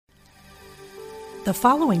The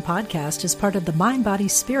following podcast is part of the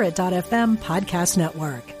MindBodySpirit.fm podcast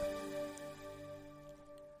network.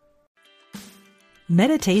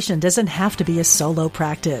 Meditation doesn't have to be a solo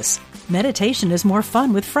practice. Meditation is more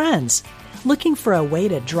fun with friends. Looking for a way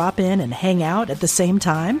to drop in and hang out at the same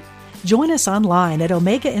time? Join us online at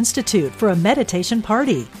Omega Institute for a meditation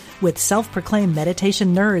party with self-proclaimed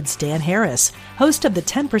meditation nerds Dan Harris, host of the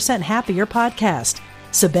 10% Happier podcast,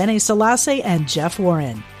 Sebene Selassie, and Jeff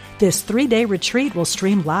Warren. This 3-day retreat will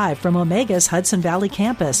stream live from Omega's Hudson Valley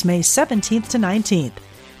campus May 17th to 19th.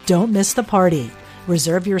 Don't miss the party.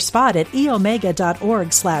 Reserve your spot at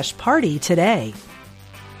eomega.org/party today.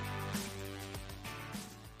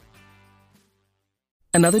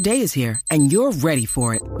 Another day is here, and you're ready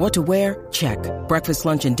for it. What to wear? Check. Breakfast,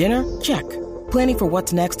 lunch, and dinner? Check. Planning for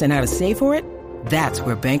what's next and how to save for it? That's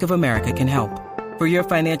where Bank of America can help. For your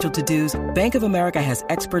financial to-dos, Bank of America has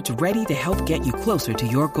experts ready to help get you closer to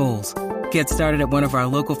your goals. Get started at one of our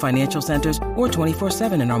local financial centers or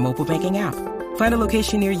 24/7 in our mobile banking app. Find a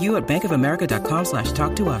location near you at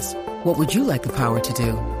bankofamerica.com/talktous. What would you like the power to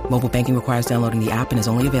do? Mobile banking requires downloading the app and is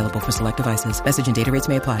only available for select devices. Message and data rates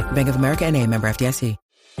may apply. Bank of America N.A., member FDIC.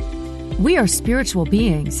 We are spiritual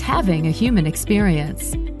beings having a human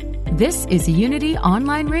experience. This is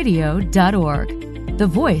UnityOnlineRadio.org, the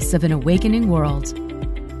voice of an awakening world.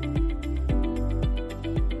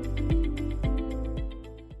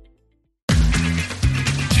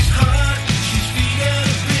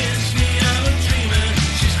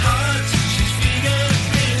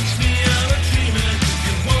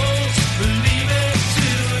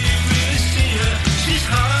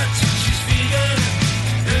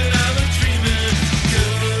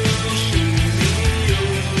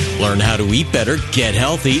 Learn how to eat better, get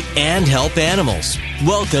healthy, and help animals.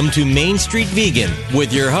 Welcome to Main Street Vegan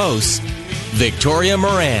with your host, Victoria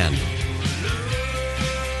Moran.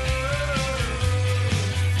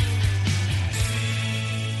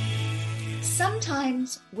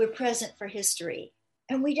 Sometimes we're present for history,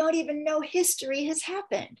 and we don't even know history has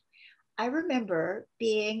happened. I remember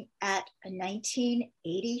being at a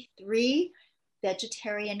 1983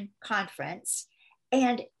 vegetarian conference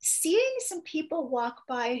and seeing some people walk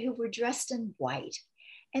by who were dressed in white,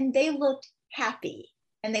 and they looked happy,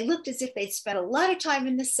 and they looked as if they'd spent a lot of time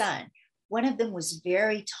in the sun. One of them was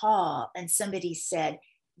very tall, and somebody said,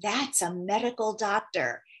 "That's a medical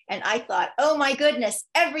doctor." And I thought, oh my goodness,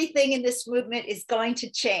 everything in this movement is going to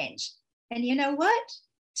change. And you know what?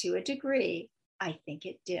 To a degree, I think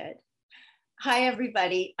it did. Hi,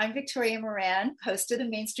 everybody. I'm Victoria Moran, host of the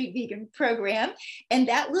Main Street Vegan program. And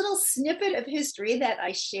that little snippet of history that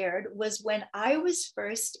I shared was when I was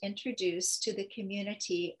first introduced to the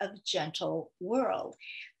community of Gentle World.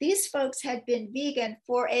 These folks had been vegan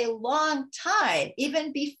for a long time,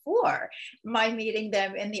 even before my meeting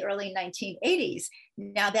them in the early 1980s.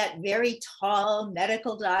 Now, that very tall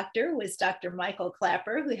medical doctor was Dr. Michael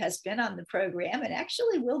Clapper, who has been on the program and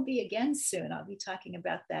actually will be again soon. I'll be talking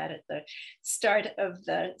about that at the start of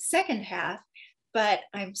the second half. But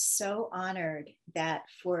I'm so honored that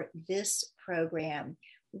for this program,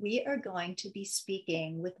 we are going to be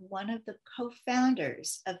speaking with one of the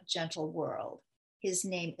co-founders of Gentle World. His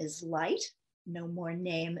name is Light. No more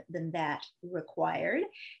name than that required.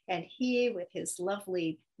 And he, with his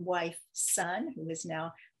lovely wife, son, who has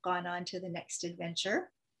now gone on to the next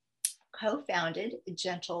adventure, co-founded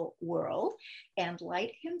Gentle World. And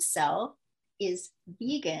Light himself is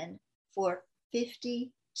vegan for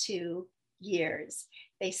 52 years.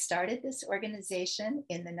 They started this organization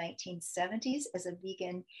in the 1970s as a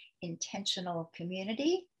vegan intentional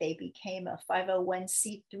community. They became a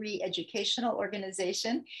 501c3 educational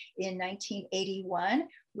organization in 1981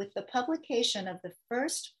 with the publication of the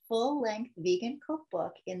first full-length vegan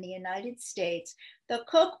cookbook in the United States, the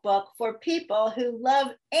Cookbook for People Who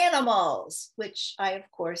Love Animals, which I, of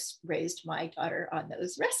course, raised my daughter on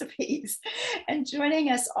those recipes. And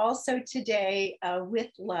joining us also today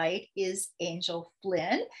with Light is Angel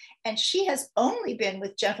Flynn, and she has only been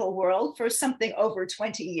with Gentle World for something over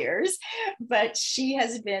 20 years, but she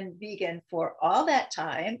has been vegan for all that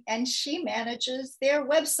time, and she manages their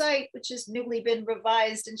website, which has newly been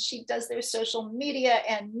revised, and she does their social media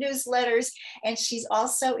and newsletters, and she's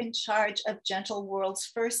also in charge of Gentle World's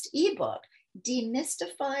first ebook,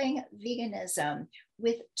 Demystifying Veganism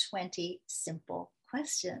with 20 Simple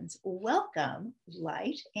Questions. Welcome,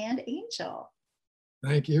 Light and Angel.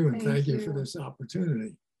 Thank you, and thank you for this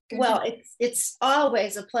opportunity. Well, it's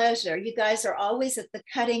always a pleasure. You guys are always at the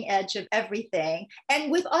cutting edge of everything.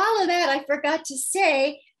 And with all of that, I forgot to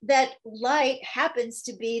say that Light happens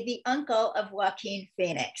to be the uncle of Joaquin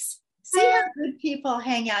Phoenix. See how good people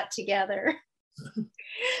hang out together.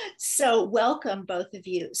 So So welcome, both of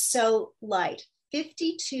you. So Light,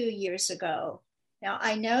 52 years ago. Now,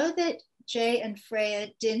 I know that Jay and Freya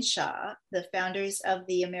Dinshaw, the founders of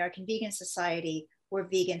the American Vegan Society, were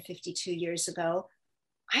vegan 52 years ago.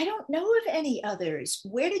 I don't know of any others.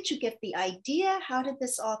 Where did you get the idea? How did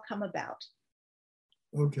this all come about?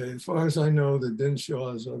 Okay, as far as I know, the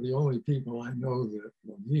Dinshaws are the only people I know that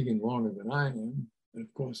are vegan longer than I am. And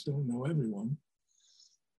of course, don't know everyone.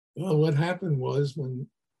 Well, what happened was when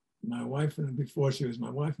my wife, and before she was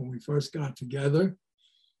my wife, when we first got together,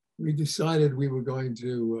 we decided we were going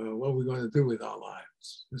to, what we're going to do with our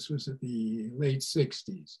lives. This was at the late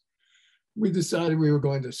 60s. We decided we were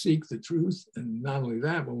going to seek the truth. And not only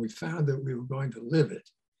that, when we found it, we were going to live it.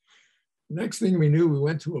 Next thing we knew, we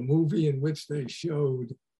went to a movie in which they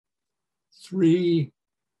showed three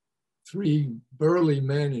burly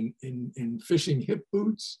men in fishing hip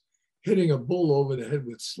boots hitting a bull over the head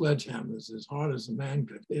with sledgehammers as hard as a man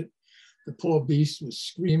could hit. The poor beast was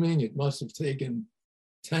screaming. It must have taken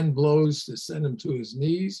 10 blows to send him to his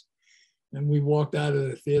knees. And we walked out of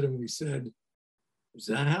the theater and we said, is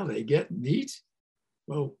that how they get meat?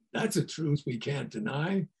 Well, that's a truth we can't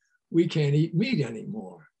deny. We can't eat meat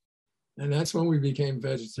anymore. And that's when we became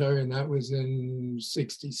vegetarian. That was in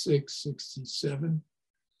 66, 67.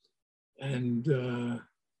 And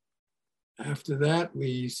after that,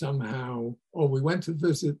 we somehow, we went to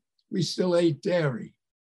visit, we still ate dairy.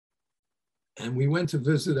 And we went to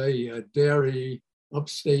visit a dairy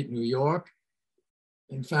upstate New York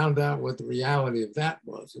and found out what the reality of that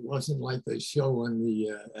was. It wasn't like they show on the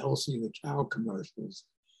Elsie the cow commercials.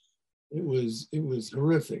 It was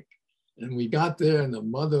horrific. And we got there and the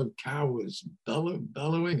mother cow was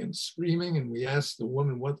bellowing and screaming. And we asked the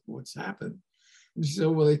woman, what's happened? And she said,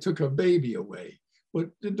 well, they took her baby away. But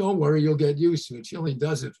don't worry, you'll get used to it. She only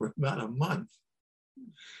does it for about a month.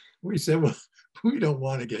 We said, well, we don't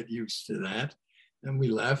want to get used to that. And we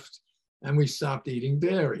left and we stopped eating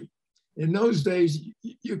dairy. In those days,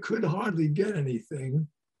 you could hardly get anything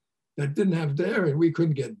that didn't have dairy. We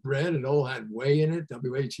couldn't get bread. It all had whey in it,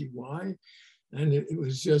 W-H-E-Y. And it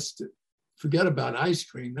was just, forget about ice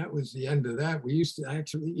cream. That was the end of that. We used to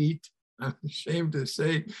actually eat, I'm ashamed to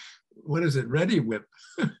say, what is it, Ready Whip.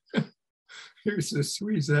 We used to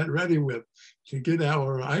squeeze that Ready Whip to get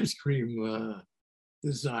our ice cream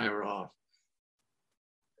desire off.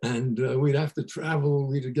 And we'd have to travel,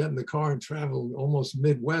 we'd get in the car and travel almost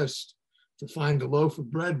Midwest to find a loaf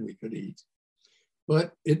of bread we could eat.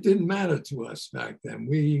 But it didn't matter to us back then.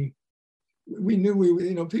 We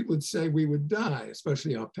knew people would say we would die,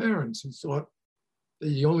 especially our parents who thought that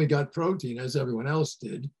you only got protein, as everyone else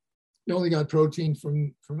did. You only got protein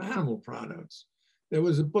from animal products. There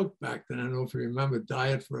was a book back then, I don't know if you remember,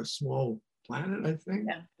 Diet for a Small Planet, I think.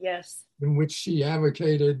 Yeah, yes. In which she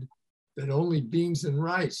advocated that only beans and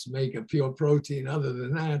rice make a pure protein. Other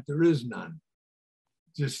than that, there is none.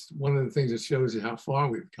 Just one of the things that shows you how far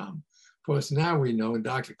we've come. Of course, now we know, and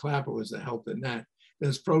Dr. Clapper was a help in that,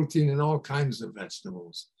 there's protein in all kinds of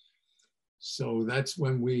vegetables. So that's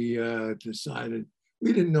when we decided,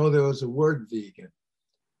 we didn't know there was a word vegan.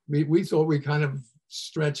 We thought we kind of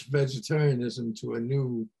stretched vegetarianism into a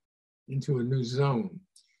new zone.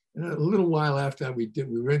 And a little while after that, we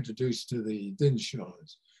were introduced to the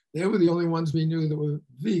Dinshaws. They were the only ones we knew that were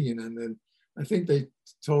vegan. And then I think they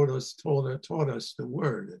taught us the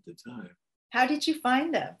word at the time. How did you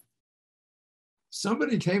find them?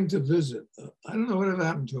 Somebody came to visit. I don't know whatever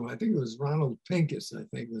happened to him. I think it was Ronald Pincus, I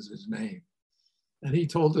think was his name. And he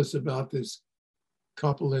told us about this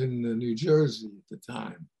couple in New Jersey at the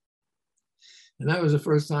time. And that was the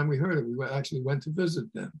first time we heard it. We actually went to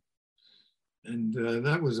visit them. And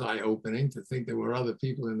that was eye-opening to think there were other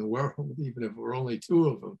people in the world, even if there were only two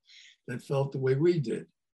of them, that felt the way we did.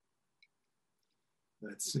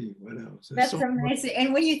 Let's see, what else? That's amazing.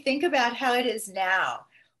 And when you think about how it is now,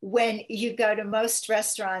 when you go to most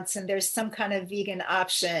restaurants and there's some kind of vegan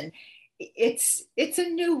option, it's a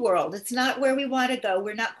new world. It's not where we want to go.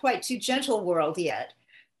 We're not quite to gentle world yet,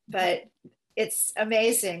 but it's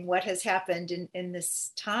amazing what has happened in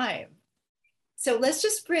this time. So let's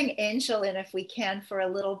just bring Angel in if we can for a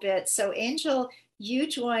little bit. So Angel, you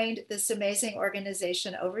joined this amazing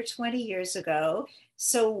organization over 20 years ago.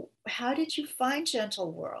 So how did you find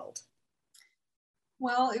Gentle World?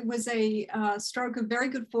 Well, it was a stroke of very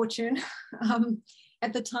good fortune.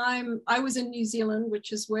 At the time, I was in New Zealand,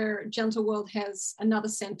 which is where Gentle World has another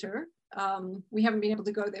center. We haven't been able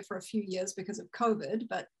to go there for a few years because of COVID,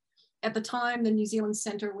 but at the time, the New Zealand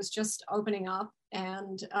center was just opening up.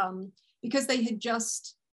 And because they had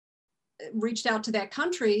just reached out to their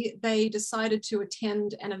country, they decided to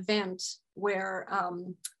attend an event where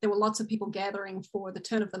there were lots of people gathering for the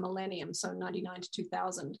turn of the millennium, so 99 to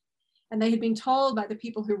 2000. And they had been told by the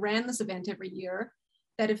people who ran this event every year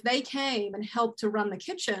that if they came and helped to run the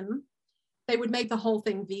kitchen, they would make the whole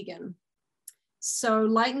thing vegan. So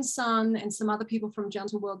Light and Sun and some other people from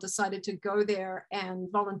Gentle World decided to go there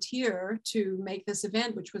and volunteer to make this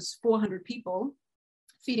event, which was 400 people,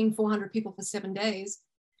 feeding 400 people for 7 days.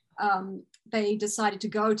 They decided to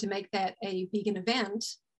go to make that a vegan event.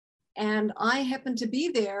 And I happened to be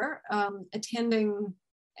there attending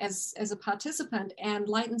as a participant, and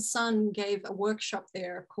Light and Sun gave a workshop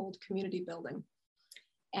there called Community Building.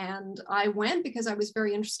 And I went because I was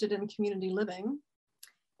very interested in community living.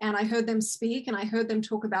 And I heard them speak and I heard them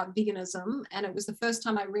talk about veganism. And it was the first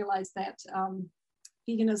time I realized that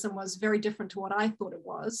veganism was very different to what I thought it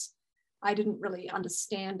was. I didn't really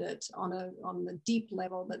understand it on the deep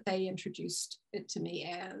level that they introduced it to me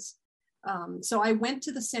as. So I went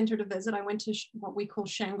to the center to visit. I went to what we call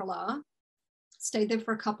Shangri-La, stayed there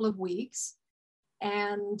for a couple of weeks,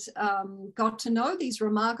 and got to know these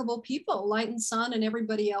remarkable people, Light and Sun and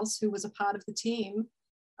everybody else who was a part of the team.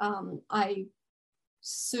 I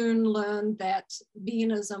soon learned that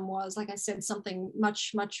veganism was, like I said, something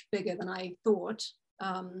much, much bigger than I thought.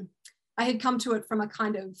 I had come to it from a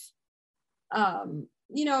kind of,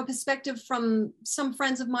 a perspective from some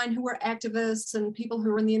friends of mine who were activists and people who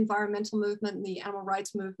were in the environmental movement and the animal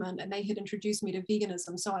rights movement, and they had introduced me to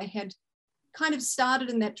veganism. So I had kind of started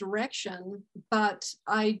in that direction, but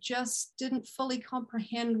I just didn't fully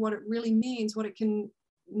comprehend what it really means, what it can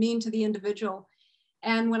mean to the individual.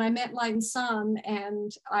 And when I met Light and Sun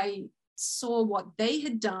and I saw what they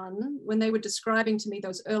had done when they were describing to me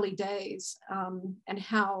those early days, and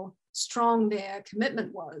how strong their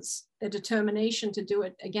commitment was, their determination to do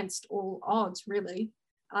it against all odds, really.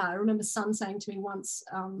 I remember Sun saying to me once,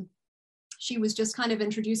 she was just kind of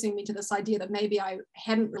introducing me to this idea that maybe I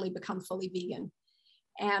hadn't really become fully vegan.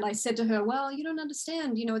 And I said to her, well, you don't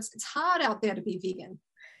understand, it's hard out there to be vegan.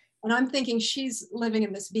 And I'm thinking she's living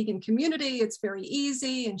in this vegan community, it's very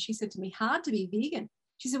easy. And she said to me, hard to be vegan.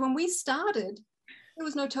 She said, when we started, there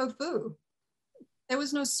was no tofu. There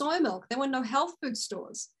was no soy milk. There were no health food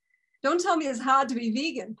stores. Don't tell me it's hard to be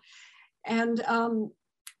vegan. And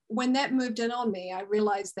when that moved in on me, I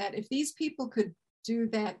realized that if these people could do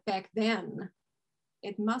that back then,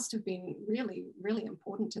 it must have been really, really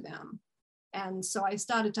important to them. And so I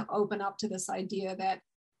started to open up to this idea that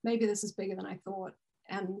maybe this is bigger than I thought.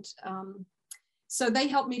 And so they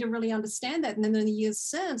helped me to really understand that. And then in the years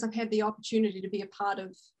since, I've had the opportunity to be a part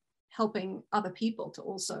of helping other people to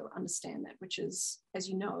also understand that, which is, as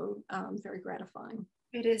you know, very gratifying.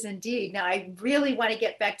 It is indeed. Now, I really want to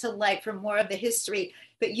get back to Light for more of the history,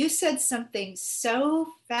 but you said something so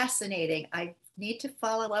fascinating. I need to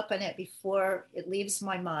follow up on it before it leaves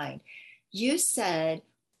my mind. You said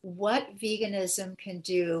what veganism can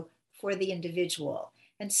do for the individual.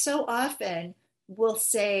 And so often we'll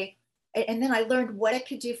say, and then I learned what it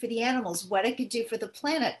could do for the animals, what it could do for the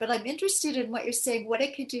planet, but I'm interested in what you're saying, what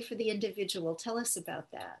it could do for the individual. Tell us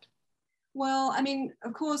about that. Well, I mean,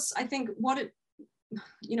 of course, I think what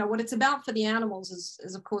it's about for the animals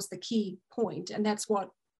is of course the key point. And that's what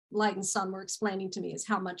Light and Sun were explaining to me, is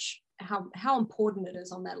how important it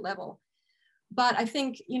is on that level. But I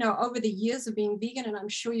think, over the years of being vegan, and I'm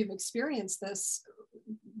sure you've experienced this,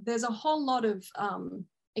 there's a whole lot of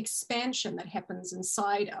expansion that happens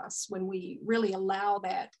inside us when we really allow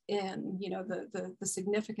that in, the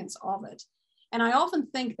significance of it. And I often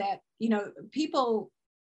think that, people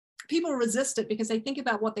resist it because they think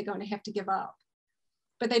about what they're going to have to give up.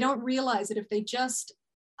 But they don't realize that if they just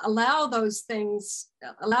allow themselves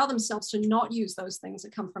to not use those things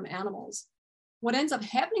that come from animals, what ends up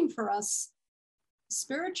happening for us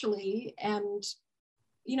spiritually, and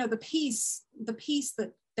the peace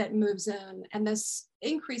that moves in, and this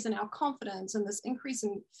increase in our confidence, and this increase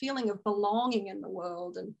in feeling of belonging in the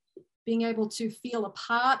world, and being able to feel a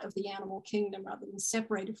part of the animal kingdom rather than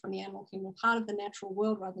separated from the animal kingdom, part of the natural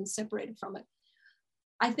world rather than separated from it.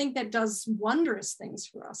 I think that does wondrous things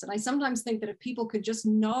for us. And I sometimes think that if people could just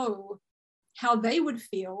know how they would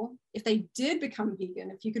feel if they did become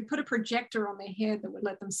vegan, if you could put a projector on their head that would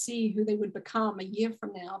let them see who they would become a year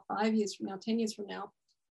from now, 5 years from now, 10 years from now,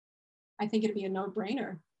 I think it'd be a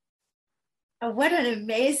no-brainer. Oh, what an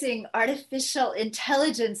amazing artificial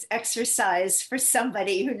intelligence exercise for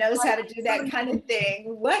somebody who knows how to do that kind of thing.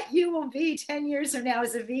 What you will be 10 years from now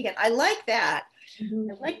as a vegan. I like that.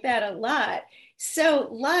 Mm-hmm. I like that a lot. So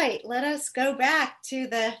Light, let us go back to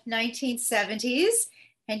the 1970s,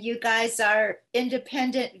 and you guys are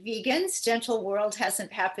independent vegans. Gentle World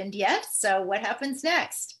hasn't happened yet. So what happens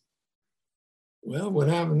next? Well, what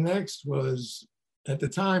happened next was, at the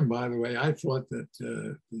time, by the way, I thought that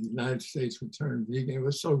the United States would turn vegan. It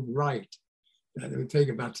was so right that it would take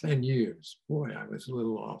about 10 years. Boy, I was a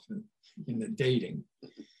little off in the dating.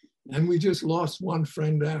 And we just lost one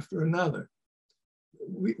friend after another.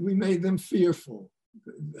 We made them fearful.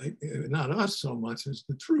 Not us so much as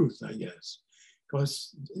the truth, I guess,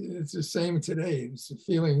 because it's the same today. It's the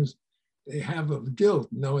feelings they have of guilt,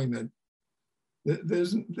 knowing that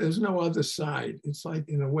there's no other side. It's like,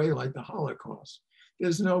 in a way, like the Holocaust.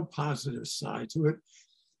 There's no positive side to it.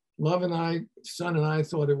 Love and I, son and I,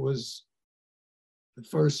 thought it was the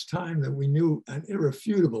first time that we knew an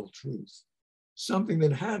irrefutable truth, something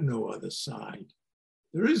that had no other side.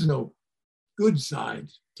 There is no good side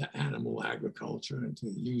to animal agriculture and to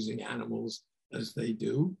using animals as they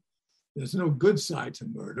do. There's no good side to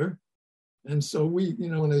murder. And so we,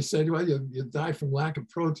 when they said, well, you die from lack of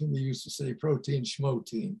protein, we used to say protein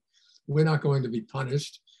schmotein. We're not going to be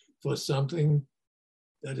punished for something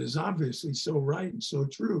that is obviously so right and so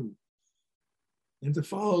true. And to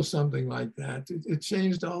follow something like that, it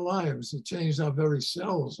changed our lives. It changed our very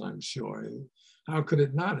selves, I'm sure. How could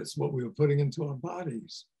it not? It's what we were putting into our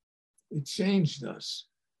bodies. It changed us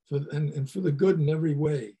and for the good in every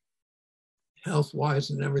way, health-wise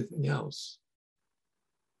and everything else.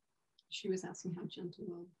 She was asking how Gentle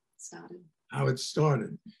World started. How it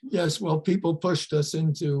started. Yes, well, people pushed us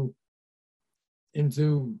into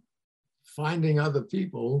finding other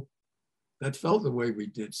people that felt the way we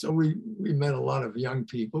did. So we met a lot of young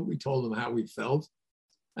people. We told them how we felt,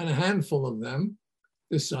 and a handful of them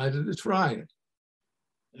decided to try it.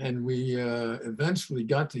 And we eventually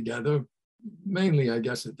got together, mainly, I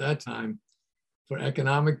guess, at that time, for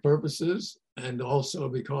economic purposes, and also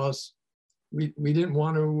because we didn't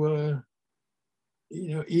want to,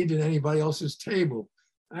 eat at anybody else's table.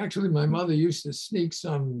 Actually, my mother used to sneak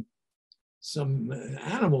some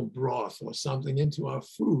animal broth or something into our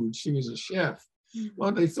food. She was a chef.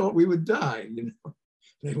 Well, they thought we would die.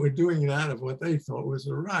 They were doing it out of what they thought was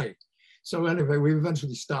the right. So anyway, we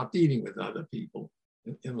eventually stopped eating with other people,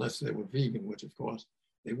 unless they were vegan, which of course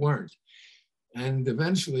they weren't. And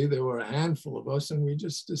eventually there were a handful of us, and we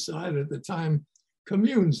just decided at the time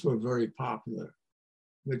communes were very popular,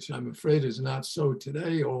 which I'm afraid is not so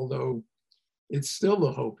today, although it's still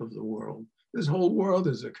the hope of the world. This whole world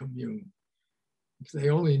is a commune. If they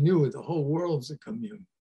only knew it, the whole world's a commune.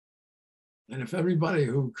 And if everybody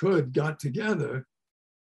who could got together,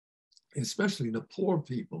 especially the poor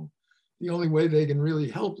people, the only way they can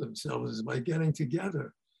really help themselves is by getting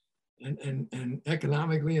together and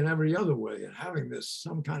economically and every other way, and having this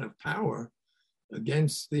some kind of power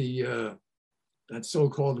against the that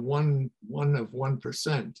so-called one of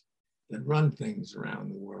 1% that run things around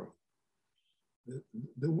the world.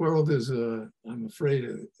 The world is, I'm afraid,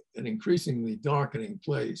 an increasingly darkening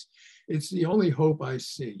place. It's the only hope I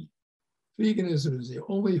see. Veganism is the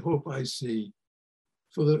only hope I see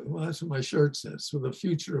for that's what my shirt says, for the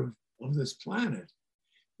future of this planet,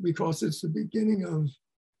 because it's the beginning of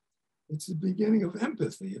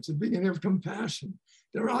empathy. It's the beginning of compassion.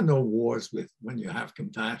 There are no wars when you have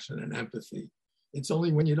compassion and empathy. It's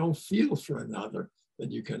only when you don't feel for another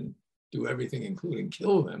that you can do everything, including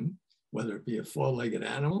kill them, whether it be a four-legged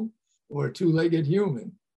animal or a two-legged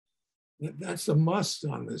human. That's a must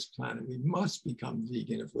on this planet. We must become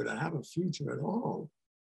vegan if we're to have a future at all.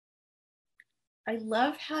 I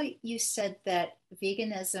love how you said that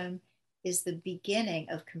veganism is the beginning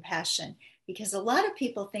of compassion, because a lot of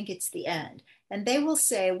people think it's the end, and they will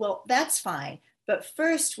say, well, that's fine, but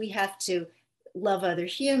first we have to love other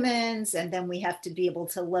humans, and then we have to be able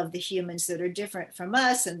to love the humans that are different from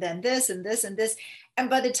us, and then this and this and this. And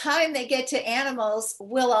by the time they get to animals,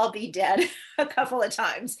 we'll all be dead a couple of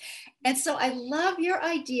times. And so I love your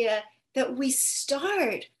idea that we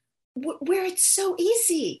start where it's so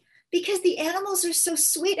easy, because the animals are so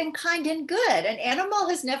sweet and kind and good. An animal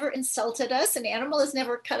has never insulted us. An animal has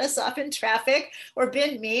never cut us off in traffic or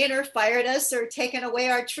been mean or fired us or taken away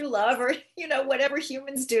our true love or, whatever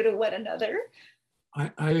humans do to one another.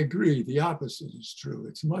 I agree. The opposite is true.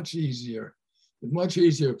 It's much easier. The much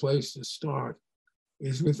easier place to start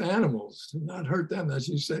is with animals, to not hurt them. As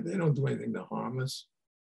you said, they don't do anything to harm us.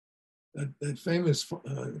 That famous,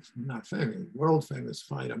 not famous, world famous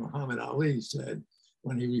fighter, Muhammad Ali, said,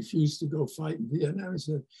 when he refused to go fight in Vietnam, he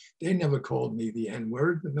said, they never called me the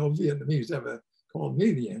N-word, but no Vietnamese ever called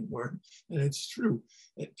me the N-word. And it's true.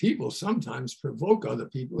 People sometimes provoke other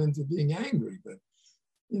people into being angry, but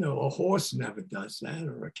a horse never does that,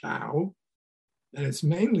 or a cow. And it's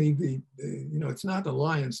mainly it's not the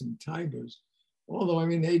lions and tigers, although,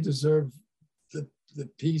 they deserve the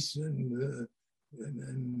peace and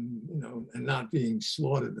and not being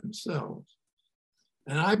slaughtered themselves.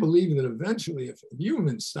 And I believe that eventually, if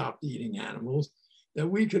humans stopped eating animals, that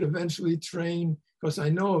we could eventually train, because I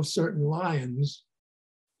know of certain lions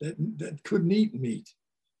that couldn't eat meat.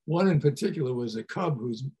 One in particular was a cub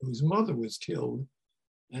whose mother was killed.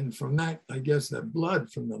 And from that, I guess that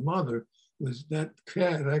blood from the mother was that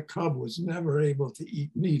cub was never able to eat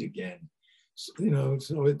meat again.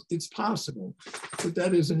 So it's possible, but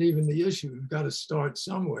that isn't even the issue. You've got to start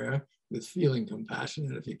somewhere with feeling compassion.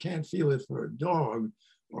 And if you can't feel it for a dog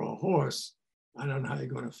or a horse, I don't know how you're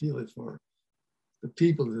going to feel it for the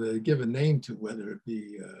people that they give a name to, whether it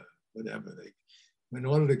be whatever. In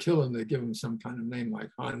order to kill them, they give them some kind of name like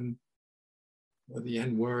Hun or the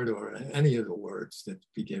N word or any of the words that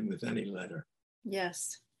begin with any letter.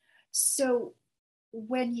 Yes. So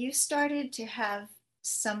when you started to have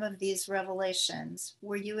some of these revelations,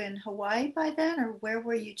 were you in Hawaii by then, or where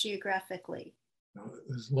were you geographically? It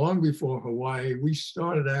was long before Hawaii. We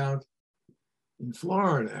started out in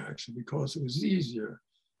Florida, actually, because it was easier.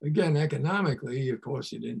 Again, economically, of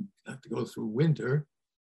course, you didn't have to go through winter,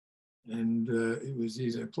 and it was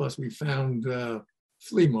easier. Plus, we found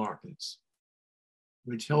flea markets,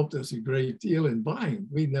 which helped us a great deal in buying.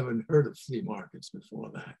 We'd never heard of flea markets before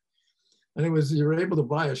that. And you were able to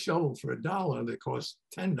buy a shovel for $1 that cost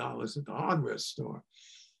 $10 at the hardware store.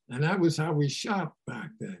 And that was how we shopped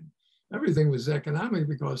back then. Everything was economic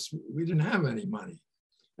because we didn't have any money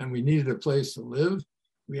and we needed a place to live.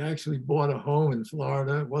 We actually bought a home in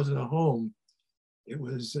Florida. It wasn't a home. It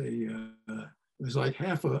was like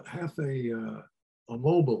half a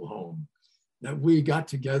mobile home that we got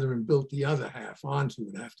together and built the other half onto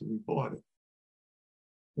it after we bought it.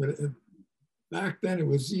 But back then, it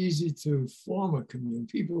was easy to form a community.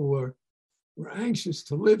 People were anxious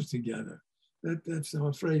to live together. That's, I'm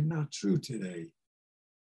afraid, not true today.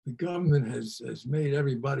 The government has made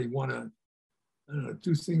everybody want to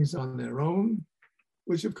do things on their own,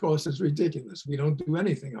 which of course is ridiculous. We don't do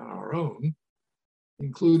anything on our own,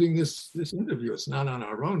 including this interview. It's not on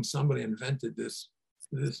our own. Somebody invented this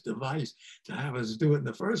device to have us do it in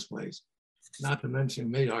the first place. Not to mention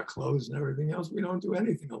made our clothes and everything else. We don't do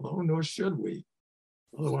anything alone, nor should we.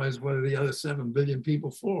 Otherwise, what are the other 7 billion people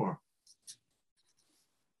for?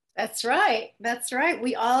 That's right. That's right.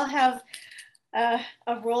 We all have a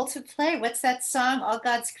role to play. What's that song? All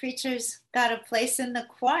God's creatures got a place in the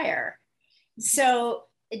choir. So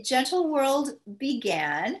Gentle World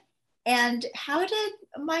began. And how did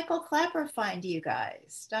Michael Clapper find you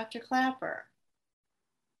guys, Dr. Clapper?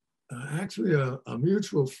 Actually, a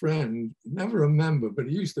mutual friend, never a member, but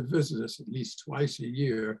he used to visit us at least twice a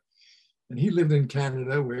year. And he lived in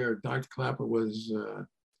Canada, where Dr. Clapper was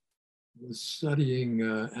studying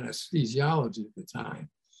anesthesiology at the time.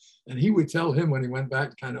 And he would tell him when he went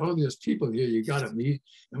back, there's people here you got to meet.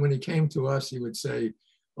 And when he came to us, he would say,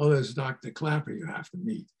 oh, there's Dr. Clapper you have to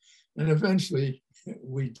meet. And eventually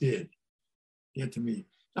we did get to meet.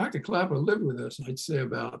 Dr. Clapper lived with us, I'd say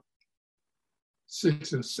about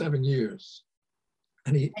 6 or 7 years.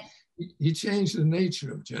 And he changed the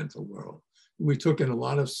nature of Gentle World. We took in a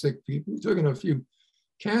lot of sick people. We took in a few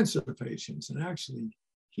cancer patients and actually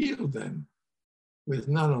healed them with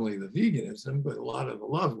not only the veganism, but a lot of the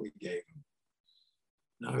love we gave them.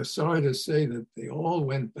 Now, I'm sorry to say that they all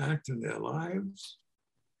went back to their lives,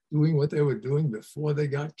 doing what they were doing before they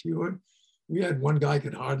got cured. We had one guy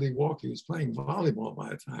could hardly walk. He was playing volleyball by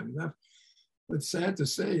the time he left. But sad to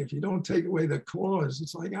say, if you don't take away the cause,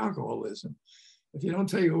 it's like alcoholism. If you don't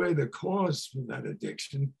take away the cause for that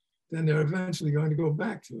addiction, then they're eventually going to go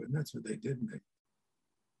back to it. And that's what they did, and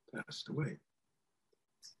they passed away.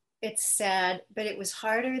 It's sad, but it was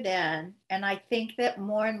harder then. And I think that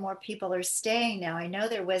more and more people are staying now. I know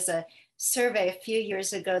there was a survey a few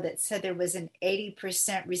years ago that said there was an 80%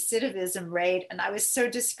 recidivism rate. And I was so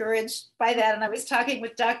discouraged by that. And I was talking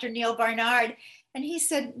with Dr. Neil Barnard, and he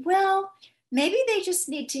said, well, maybe they just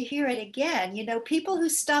need to hear it again. You know, people who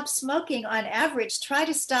stop smoking on average try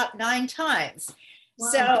to stop 9 times. Wow.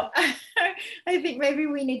 So I think maybe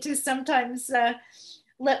we need to sometimes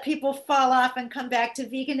let people fall off and come back to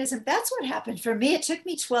veganism. That's what happened for me. It took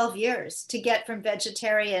me 12 years to get from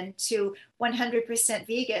vegetarian to 100%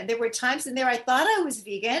 vegan. There were times in there I thought I was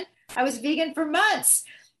vegan. I was vegan for months,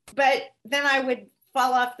 but then I would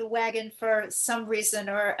fall off the wagon for some reason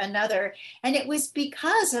or another. And it was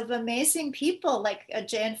because of amazing people like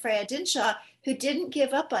Jay and Freya Dinshaw who didn't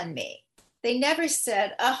give up on me. They never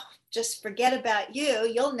said, oh, just forget about you.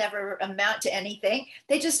 You'll never amount to anything.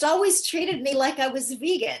 They just always treated me like I was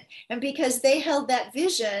vegan. And because they held that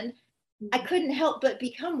vision, I couldn't help but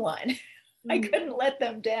become one. I couldn't let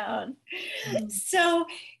them down. So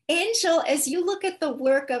Angel, as you look at the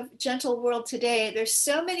work of Gentle World today, there's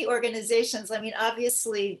so many organizations. I mean,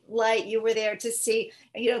 obviously, Light, you were there to see,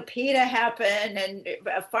 PETA happen and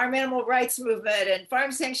Farm Animal Rights Movement and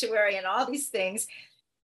Farm Sanctuary and all these things.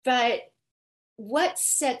 But what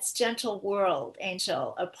sets Gentle World,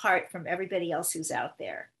 Angel, apart from everybody else who's out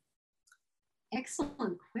there?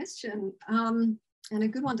 Excellent question, and a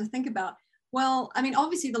good one to think about. Well, I mean,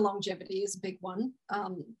 obviously the longevity is a big one.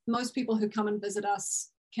 Most people who come and visit us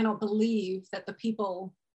cannot believe that the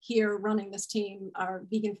people here running this team are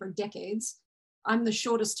vegan for decades. I'm the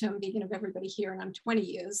shortest term vegan of everybody here, and I'm 20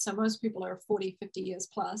 years. So most people are 40, 50 years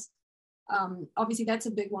plus. Obviously, that's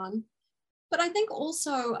a big one. But I think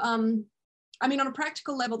also, on a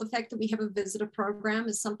practical level, the fact that we have a visitor program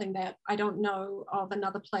is something that I don't know of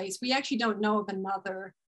another place. We actually don't know of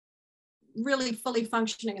another really fully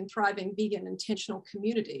functioning and thriving vegan intentional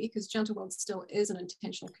community, because Gentle World still is an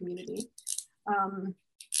intentional community.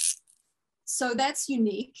 So that's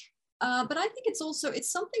unique. But I think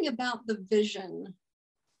it's something about the vision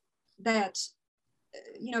that,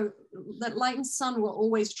 that Light and Sun were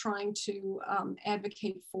always trying to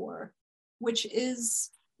advocate for, which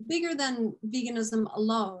is bigger than veganism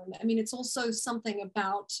alone. I mean, it's also something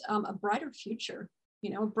about a brighter future,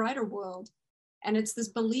 a brighter world. And it's this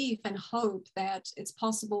belief and hope that it's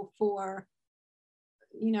possible for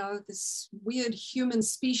this weird human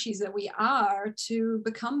species that we are to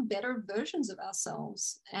become better versions of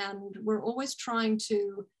ourselves. And we're always trying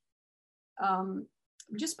to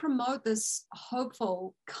just promote this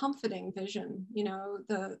hopeful, comforting vision,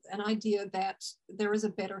 an idea that there is a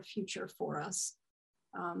better future for us,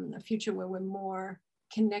 a future where we're more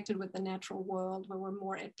connected with the natural world, where we're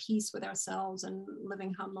more at peace with ourselves and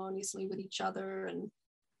living harmoniously with each other, and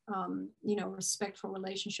respectful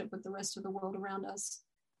relationship with the rest of the world around us.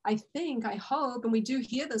 I hope, and we do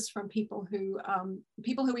hear this from people who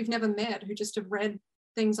we've never met, who just have read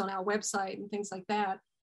things on our website and things like that.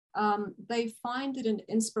 They find it an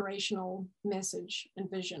inspirational message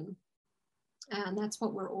and vision. And that's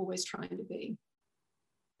what we're always trying to be.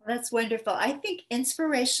 That's wonderful. I think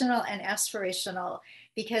inspirational and aspirational,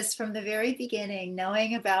 because from the very beginning,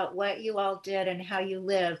 knowing about what you all did and how you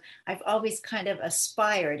live, I've always kind of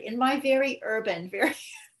aspired in my very urban, very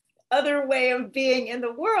other way of being in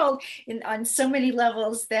the world on so many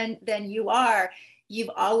levels than you are. You've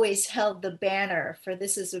always held the banner for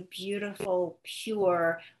this is a beautiful,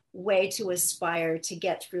 pure way to aspire to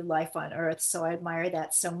get through life on earth. So I admire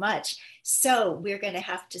that so much. So we're going to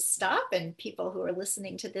have to stop, and people who are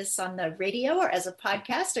listening to this on the radio or as a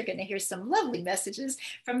podcast are going to hear some lovely messages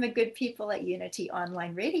from the good people at Unity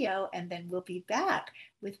Online Radio, and then we'll be back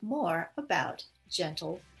with more about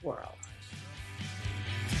Gentle World.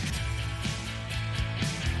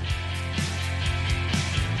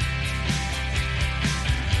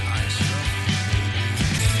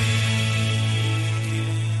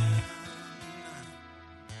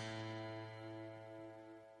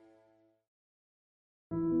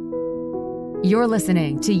 You're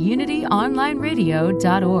listening to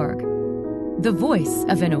UnityOnlineRadio.org, the voice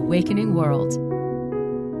of an awakening world.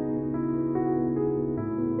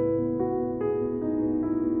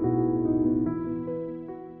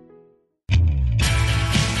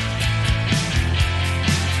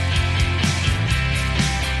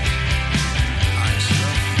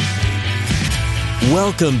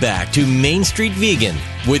 Welcome back to Main Street Vegan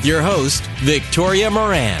with your host, Victoria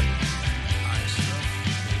Moran.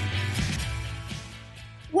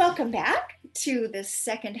 Welcome back to the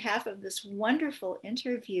second half of this wonderful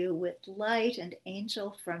interview with Light and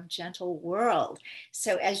Angel from Gentle World.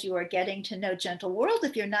 So as you are getting to know Gentle World,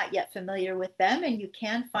 if you're not yet familiar with them, and you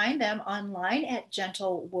can find them online at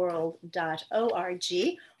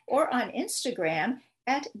gentleworld.org or on Instagram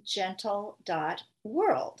at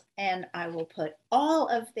gentle.world. And I will put all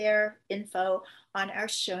of their info on our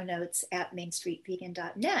show notes at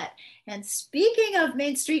mainstreetvegan.net. And speaking of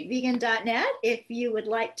mainstreetvegan.net, if you would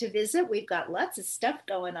like to visit, we've got lots of stuff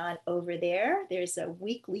going on over there. There's a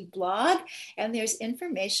weekly blog, and there's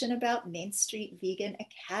information about Main Street Vegan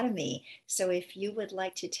Academy. So if you would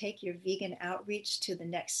like to take your vegan outreach to the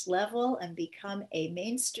next level and become a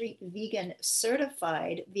Main Street Vegan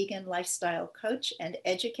certified vegan lifestyle coach and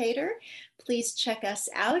educator, please check check us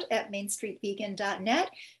out at mainstreetvegan.net.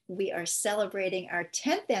 We are celebrating our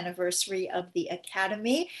 10th anniversary of the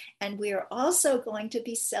Academy, and we are also going to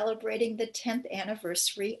be celebrating the 10th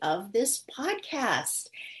anniversary of this podcast.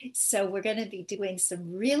 So we're going to be doing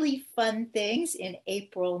some really fun things in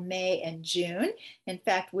April, May, and June. In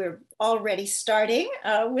fact, we're already starting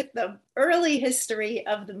with the early history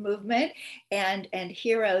of the movement and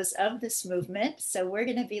heroes of this movement. So we're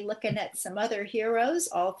going to be looking at some other heroes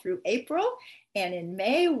all through April. And in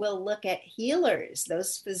May, we'll look at healers,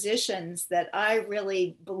 those physicians that I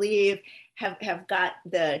really believe have got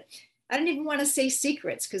I don't even want to say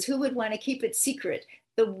secrets, because who would want to keep it secret?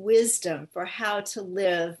 The wisdom for how to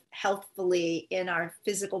live healthfully in our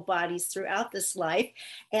physical bodies throughout this life.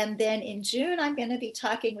 And then in June, I'm going to be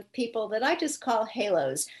talking with people that I just call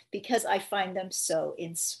halos, because I find them so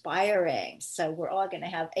inspiring. So we're all going to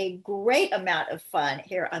have a great amount of fun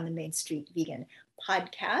here on the Main Street Vegan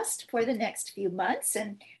podcast for the next few months.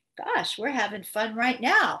 And gosh, we're having fun right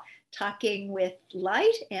now talking with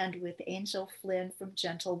Light and with Angel Flynn from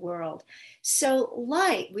Gentle World. So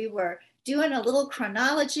Light, we were doing a little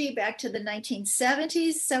chronology back to the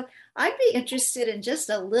 1970s. So I'd be interested in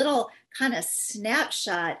just a little kind of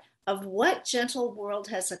snapshot of what Gentle World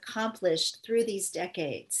has accomplished through these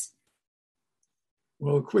decades.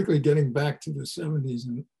 Well, quickly getting back to the 70s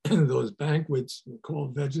and those banquets were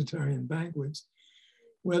called vegetarian banquets,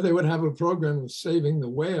 where they would have a program of saving the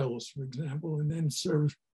whales, for example, and then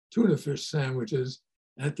serve tuna fish sandwiches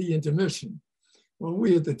at the intermission. Well,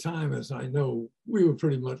 we at the time, as I know, we were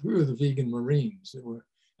the vegan Marines. There were,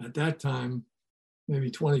 at that time,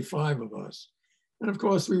 maybe 25 of us. And of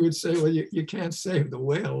course, we would say, well, you can't save the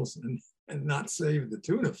whales and not save the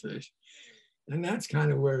tuna fish. And that's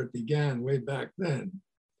kind of where it began way back then.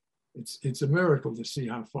 It's a miracle to see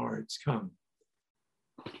how far it's come.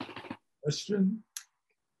 Question?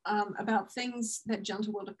 About things that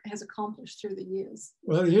Gentle World has accomplished through the years.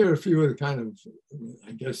 Well, here are a few of the kind of,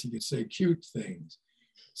 I guess you could say, cute things.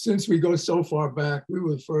 Since we go so far back, we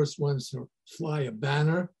were the first ones to fly a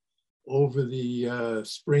banner over the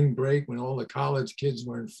spring break when all the college kids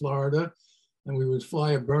were in Florida. And we would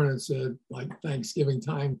fly a banner that said, like Thanksgiving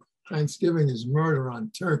time, Thanksgiving is murder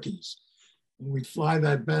on turkeys. And we'd fly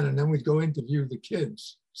that banner, and then we'd go interview the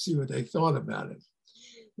kids, see what they thought about it.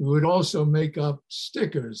 We would also make up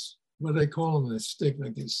stickers, what do they call them, a stick,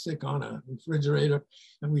 like they stick on a refrigerator,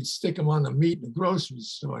 and we'd stick them on the meat in the grocery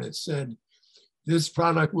store. And it said, this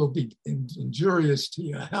product will be injurious to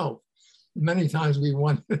your health. Many times we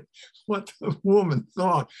wondered what the woman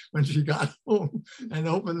thought when she got home and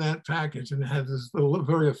opened that package and had this little,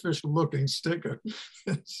 very official looking sticker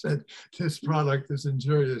that said, this product is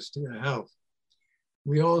injurious to your health.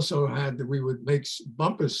 We also we would make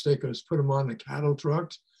bumper stickers, put them on the cattle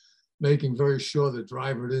trucks, making very sure the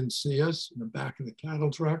driver didn't see us in the back of the cattle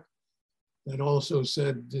truck. That also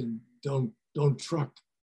said, don't truck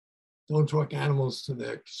animals to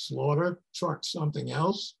their slaughter, truck something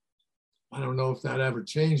else. I don't know if that ever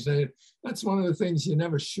changed. That's one of the things you're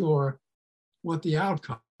never sure what the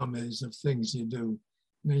outcome is of things you do.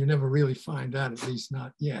 You never really find out, at least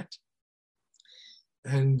not yet.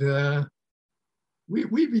 And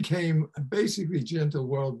we became, basically Gentle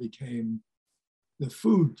World became the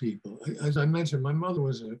food people. As I mentioned, my mother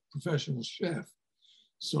was a professional chef,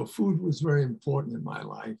 so food was very important in my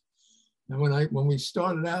life. And when we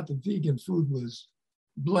started out, the vegan food was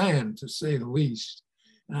bland, to say the least.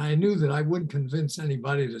 And I knew that I wouldn't convince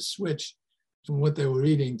anybody to switch from what they were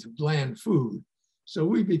eating to bland food. So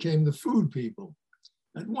we became the food people.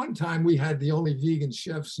 At one time, we had the only vegan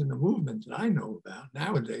chefs in the movement that I know about.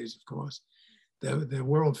 Nowadays, of course, they're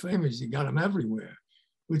world famous. You got them everywhere,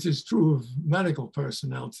 which is true of medical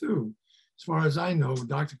personnel too. As far as I know,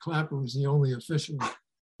 Dr. Clapper was the only official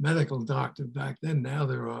medical doctor back then. Now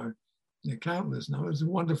there are countless. Now it's a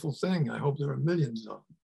wonderful thing. I hope there are millions of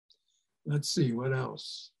them. Let's see, what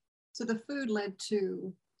else? So the food led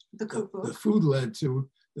to the cookbook. The food led to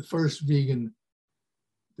the first vegan.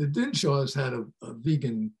 The Dinshaws had a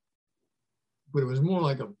vegan, but it was more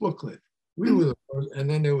like a booklet. We were the first, and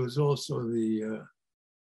then there was also the,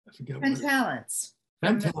 I forget what. Talents.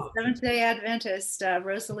 Seventh-day Adventist,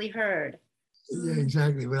 Rosalie Hurd. Yeah,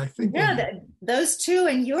 exactly. But I think those two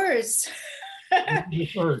and yours.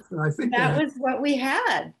 First. I think that was what we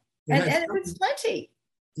had, and it was plenty.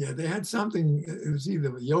 Yeah, they had something. It was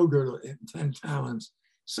either yogurt or 10 Talents,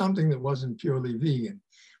 something that wasn't purely vegan.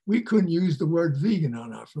 We couldn't use the word vegan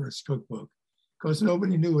on our first cookbook because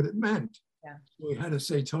nobody knew what it meant. Yeah. We had to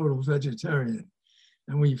say total vegetarian.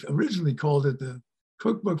 And we originally called it the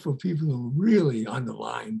cookbook for people who really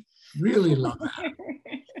underlined, really loved it.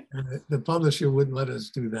 And the publisher wouldn't let us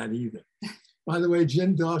do that either. By the way, Jay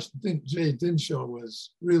Dinshaw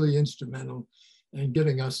was really instrumental in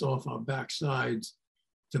getting us off our backsides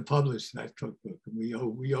to publish that cookbook, and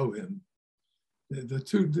we owe him.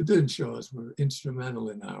 The Dinshaws were instrumental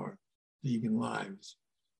in our vegan lives,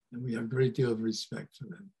 and we have a great deal of respect for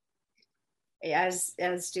them.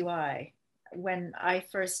 As do I. When I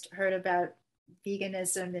first heard about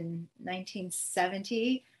veganism in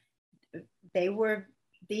 1970, they were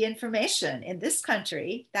the information in this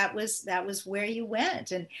country. That was where you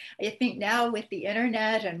went. And I think now with the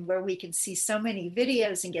internet and where we can see so many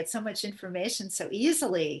videos and get so much information so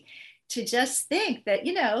easily, to just think that,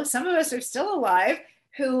 some of us are still alive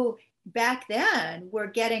who back then were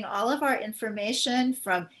getting all of our information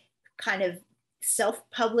from kind of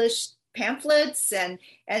self-published pamphlets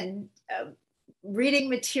and reading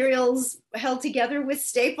materials held together with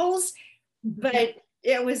staples, but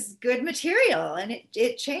it was good material and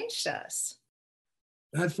it changed us.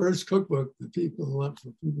 That first cookbook, for people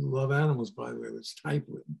who love animals, by the way, was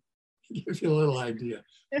typewritten. To give you a little idea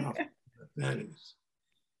how that is.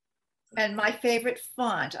 And my favorite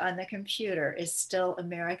font on the computer is still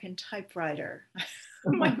American Typewriter.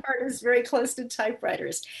 My heart is very close to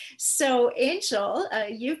typewriters. So Angel,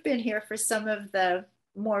 you've been here for some of the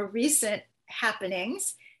more recent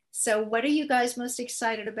happenings. So what are you guys most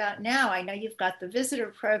excited about now? I know you've got the visitor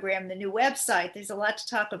program, the new website. There's a lot to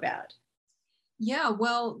talk about. Yeah,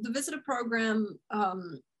 well, the visitor program,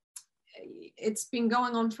 it's been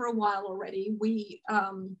going on for a while already. We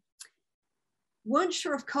weren't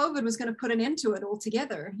sure if COVID was going to put an end to it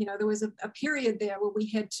altogether. There was a period there where we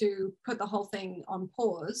had to put the whole thing on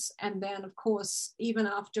pause. And then, of course, even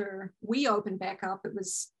after we opened back up, it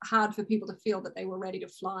was hard for people to feel that they were ready to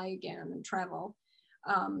fly again and travel.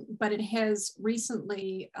 But it has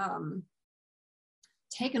recently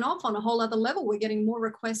taken off on a whole other level. We're getting more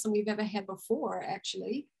requests than we've ever had before,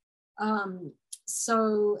 actually.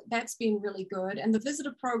 So that's been really good. And the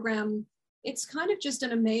visitor program, it's kind of just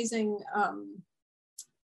an amazing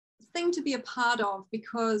thing to be a part of,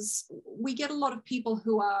 because we get a lot of people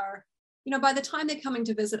who are, by the time they're coming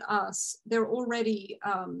to visit us, they're already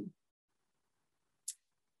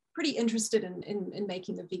pretty interested in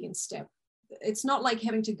making the vegan step. It's not like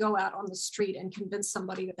having to go out on the street and convince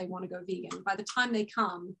somebody that they want to go vegan. By the time they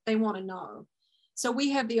come, they want to know. So we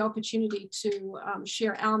have the opportunity to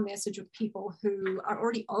share our message with people who are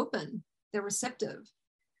already open, they're receptive.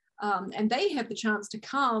 And they have the chance to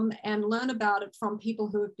come and learn about it from people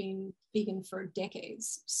who have been vegan for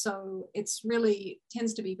decades. So it's really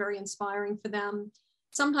tends to be very inspiring for them.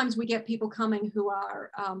 Sometimes we get people coming who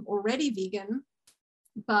are already vegan,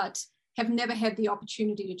 but have never had the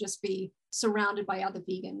opportunity to just be surrounded by other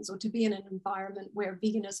vegans or to be in an environment where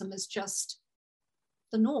veganism is just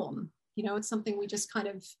the norm. It's something we just kind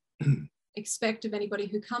of expect of anybody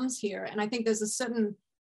who comes here. And I think there's a certain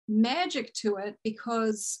magic to it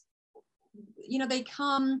because, they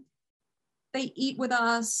come, they eat with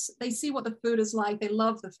us, they see what the food is like, they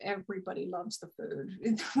love everybody loves the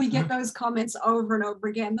food. We get those comments over and over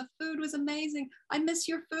again. The food was amazing. I miss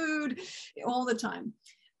your food all the time.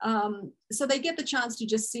 So they get the chance to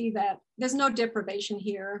just see that there's no deprivation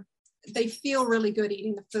here. They feel really good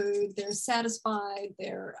eating the food. They're satisfied,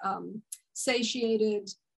 they're satiated.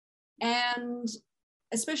 And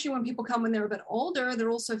especially when people come when they're a bit older, they're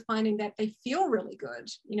also finding that they feel really good.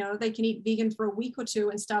 They can eat vegan for a week or two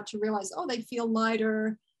and start to realize, they feel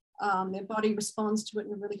lighter. Their body responds to it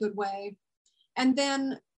in a really good way. And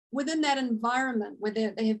then within that environment where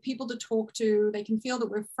they have people to talk to, they can feel that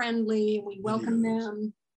we're friendly and we welcome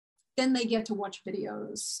them. Then they get to watch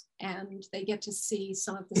videos and they get to see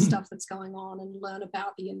some of the stuff that's going on and learn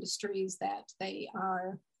about the industries that they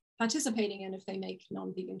are participating in if they make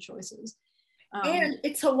non-vegan choices. And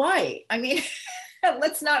it's Hawaii. I mean,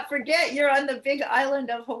 let's not forget you're on the big island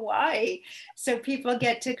of Hawaii. So people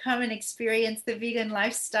get to come and experience the vegan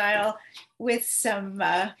lifestyle with some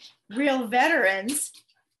real veterans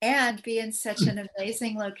and be in such an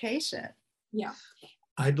amazing location. Yeah.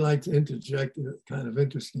 I'd like to interject a kind of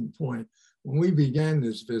interesting point. When we began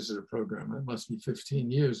this visitor program, it must be 15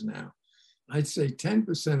 years now, I'd say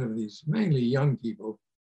 10% of these, mainly young people,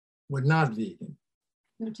 were not vegan.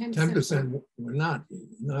 No, 10% were not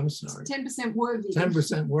vegan. No, I'm sorry. 10% were vegan.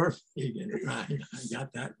 10% were vegan. Right. I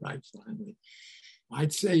got that right finally.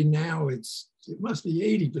 I'd say now it must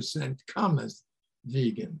be 80% come as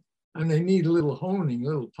vegan. And they need a little honing, a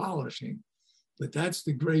little polishing. But that's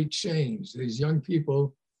the great change. These young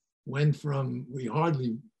people went from, we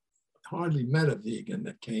hardly met a vegan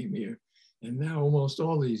that came here. And now almost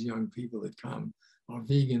all these young people that come are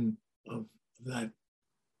vegan of that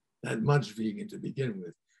much vegan to begin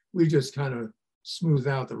with. We just kind of smooth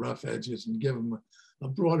out the rough edges and give them a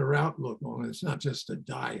broader outlook on it. It's not just a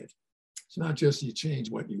diet. It's not just you change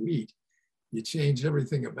what you eat. You change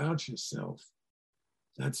everything about yourself.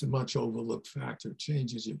 That's a much overlooked factor. It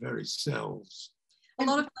changes your very cells. A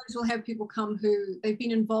lot of times we'll have people come who they've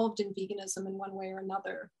been involved in veganism in one way or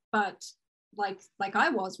another, but like I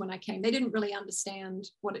was when I came, they didn't really understand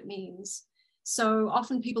what it means. So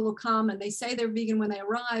often people will come and they say they're vegan when they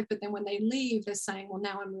arrive, but then when they leave, they're saying, well,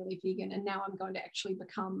 now I'm really vegan and now I'm going to actually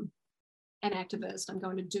become an activist. I'm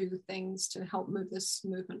going to do things to help move this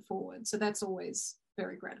movement forward. So that's always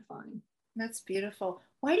very gratifying. That's beautiful.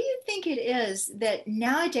 Why do you think it is that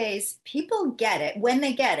nowadays people get it? When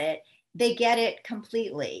they get it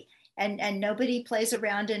completely. And nobody plays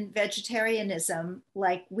around in vegetarianism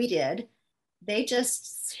like we did. They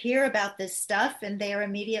just hear about this stuff and they are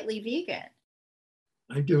immediately vegan.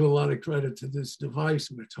 I give a lot of credit to this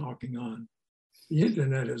device we're talking on. The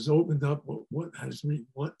internet has opened up what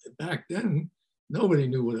back then, nobody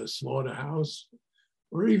knew what a slaughterhouse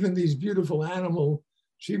or even these beautiful animal.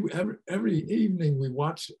 Every evening we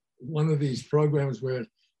watch one of these programs where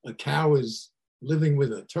a cow is living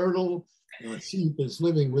with a turtle, a sheep is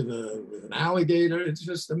living with an alligator. It's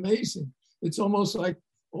just amazing. It's almost like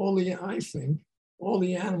all the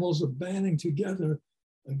animals are banding together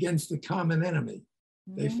against the common enemy.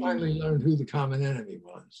 They finally learned who the common enemy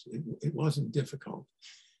was. It wasn't difficult.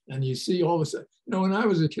 And you see all of a sudden, when I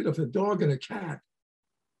was a kid, if a dog and a cat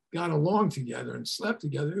got along together and slept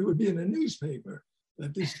together, it would be in the newspaper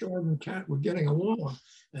that this dog and cat were getting along.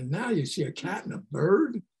 And now you see a cat and a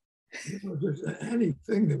bird, just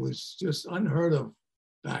anything that was just unheard of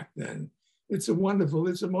back then. As I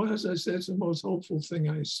said, it's the most hopeful thing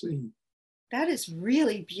I see. That is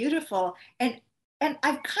really beautiful. And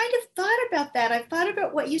I've kind of thought about that. I've thought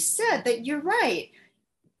about what you said, that you're right.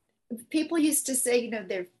 People used to say,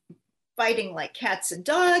 they're fighting like cats and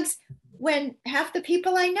dogs, when half the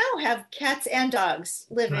people I know have cats and dogs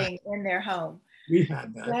living in their home. We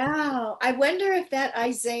had that. Wow. I wonder if that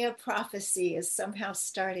Isaiah prophecy is somehow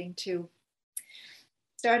starting to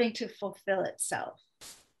fulfill itself.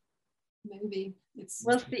 Maybe.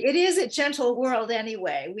 It is a gentle world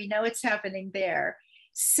anyway. We know it's happening there.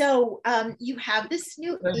 So you have this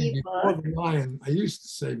new ebook. I used to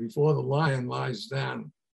say, before the lion lies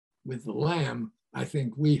down with the lamb, I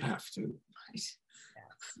think we have to.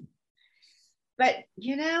 But,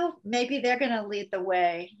 maybe they're going to lead the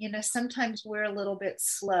way. Sometimes we're a little bit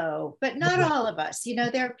slow, but not all of us.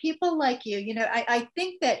 There are people like you. I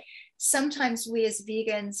think that sometimes we as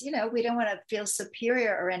vegans, we don't want to feel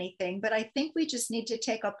superior or anything, but I think we just need to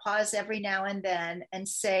take a pause every now and then and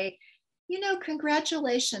say,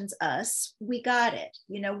 congratulations us, we got it,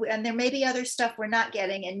 and there may be other stuff we're not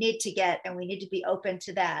getting and need to get, and we need to be open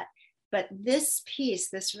to that. But this piece,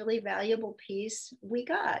 this really valuable piece, we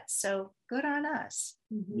got. So good on us.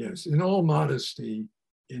 Yes, in all modesty,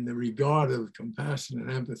 in the regard of compassion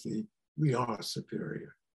and empathy, we are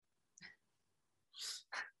superior.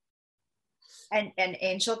 And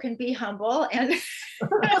Angel can be humble and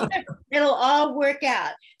it'll all work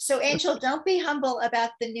out. So Angel, don't be humble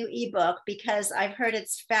about the new ebook because I've heard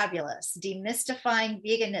it's fabulous. Demystifying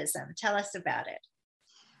Veganism. Tell us about it.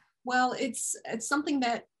 Well, it's something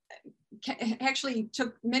that actually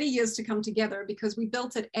took many years to come together because we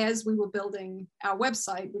built it as we were building our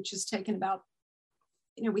website, which has taken about,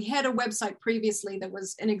 we had a website previously that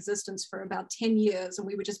was in existence for about 10 years and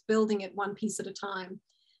we were just building it one piece at a time.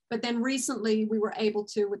 But then recently we were able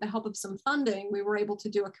to, with the help of some funding, we were able to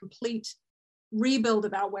do a complete rebuild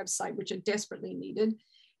of our website, which it desperately needed.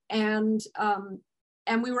 And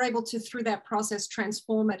we were able to, through that process,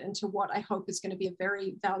 transform it into what I hope is going to be a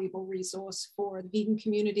very valuable resource for the vegan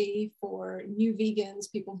community, for new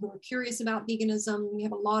vegans, people who are curious about veganism. We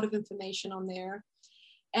have a lot of information on there.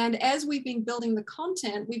 And as we've been building the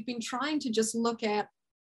content, we've been trying to just look at,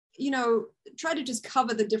 try to just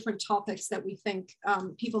cover the different topics that we think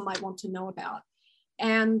people might want to know about.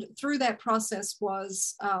 And through that process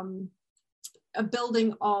was a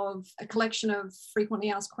building of a collection of frequently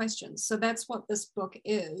asked questions. So that's what this book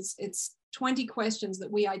is. It's 20 questions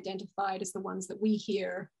that we identified as the ones that we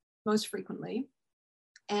hear most frequently.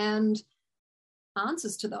 And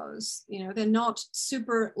answers to those, they're not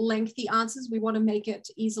super lengthy answers. We want to make it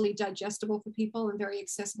easily digestible for people and very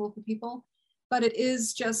accessible for people. But it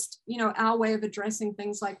is just, our way of addressing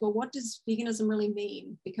things like, well, what does veganism really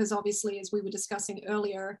mean? Because obviously, as we were discussing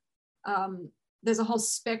earlier, there's a whole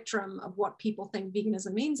spectrum of what people think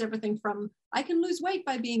veganism means. Everything from, I can lose weight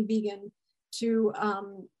by being vegan, to,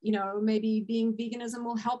 maybe being veganism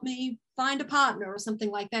will help me find a partner or something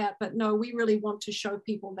like that. But no, we really want to show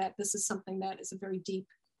people that this is something that is a very deep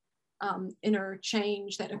inner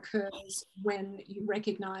change that occurs when you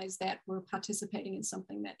recognize that we're participating in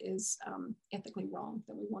something that is ethically wrong,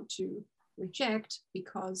 that we want to reject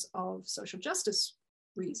because of social justice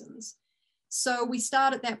reasons. So we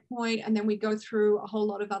start at that point, and then we go through a whole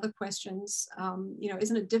lot of other questions.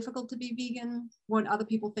 Isn't it difficult to be vegan? Won't other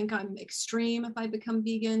people think I'm extreme if I become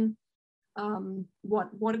vegan?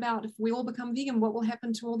 What about if we all become vegan? What will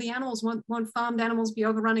happen to all the animals? Won't farmed animals be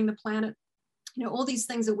overrunning the planet? All these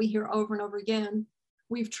things that we hear over and over again.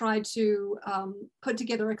 We've tried to put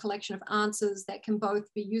together a collection of answers that can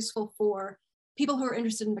both be useful for people who are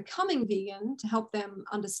interested in becoming vegan, to help them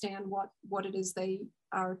understand what it is they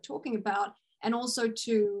are talking about, and also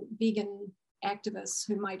to vegan activists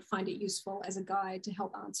who might find it useful as a guide to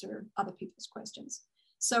help answer other people's questions.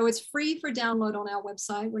 So it's free for download on our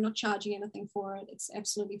website. We're not charging anything for it. It's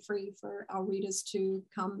absolutely free for our readers to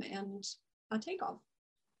come and partake of.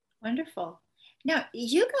 Wonderful. Now,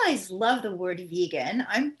 you guys love the word vegan.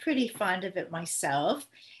 I'm pretty fond of it myself.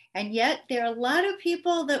 And yet there are a lot of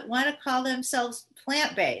people that want to call themselves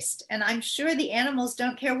plant-based. And I'm sure the animals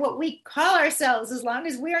don't care what we call ourselves as long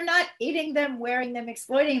as we are not eating them, wearing them,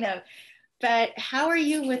 exploiting them. But how are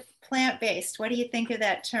you with plant-based? What do you think of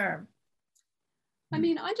that term? I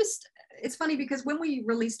mean, it's funny because when we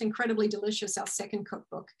released Incredibly Delicious, our second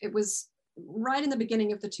cookbook, it was right in the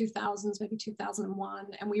beginning of the 2000s, maybe 2001.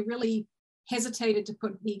 And we really hesitated to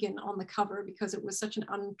put vegan on the cover because it was such an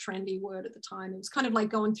untrendy word at the time. It was kind of like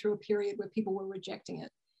going through a period where people were rejecting it.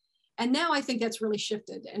 And now I think that's really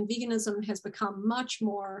shifted, and veganism has become much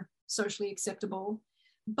more socially acceptable.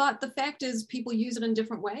 But the fact is, people use it in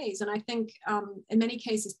different ways. And I think in many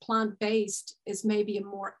cases, plant-based is maybe a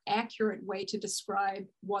more accurate way to describe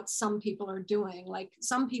what some people are doing. Like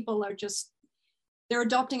some people are they're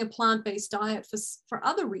adopting a plant-based diet for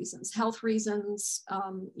other reasons, health reasons.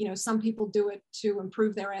 Some people do it to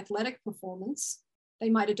improve their athletic performance. They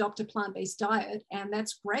might adopt a plant-based diet, and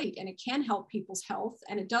that's great. And it can help people's health,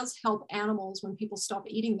 and it does help animals when people stop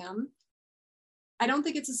eating them. I don't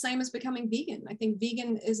think it's the same as becoming vegan. I think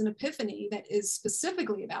vegan is an epiphany that is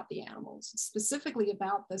specifically about the animals, specifically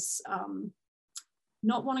about this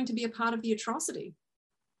not wanting to be a part of the atrocity,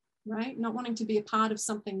 right? Not wanting to be a part of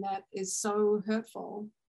something that is so hurtful.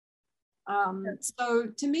 So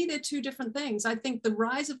to me, they're two different things. I think the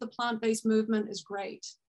rise of the plant-based movement is great,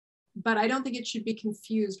 but I don't think it should be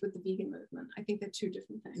confused with the vegan movement. I think they're two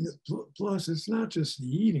different things. Plus, it's not just the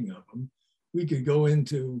eating of them. We could go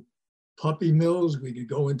into puppy mills. We could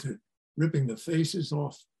go into ripping the faces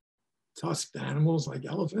off tusked animals like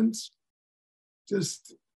elephants.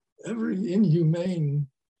 Just every inhumane,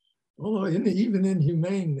 although even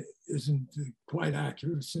inhumane isn't quite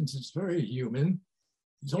accurate since it's very human.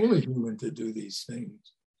 It's only human to do these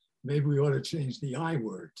things. Maybe we ought to change the I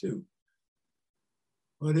word too.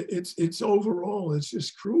 But it's overall, it's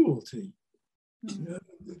just cruelty.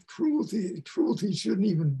 Cruelty shouldn't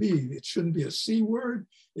even be. It shouldn't be a C word.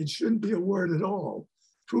 It shouldn't be a word at all.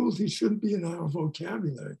 Cruelty shouldn't be in our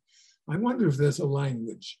vocabulary. I wonder if there's a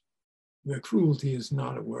language where cruelty is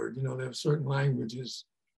not a word. There are certain languages,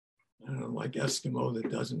 I don't know, like Eskimo,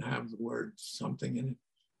 that doesn't have the word something in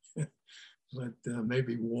it. But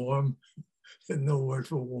maybe warm, and no word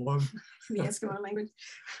for warm. The Eskimo language.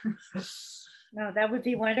 No, that would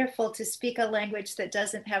be wonderful to speak a language that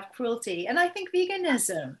doesn't have cruelty. And I think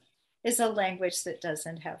veganism is a language that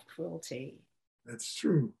doesn't have cruelty. That's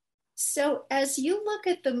true. So as you look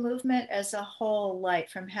at the movement as a whole, like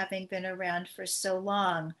from having been around for so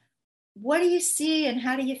long, what do you see and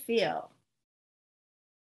how do you feel?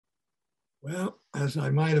 Well, as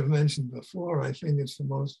I might have mentioned before, I think it's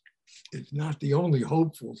not the only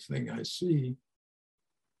hopeful thing I see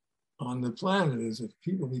on the planet is if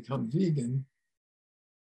people become vegan,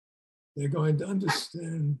 they're going to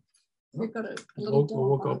understand. We've got a little dog.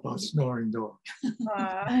 Woke up our snoring dog.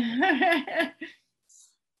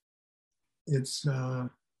 It's, now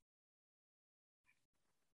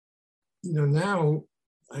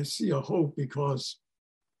I see a hope because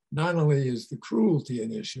not only is the cruelty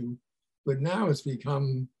an issue, but now it's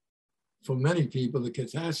become, for many people, the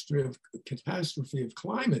catastrophe of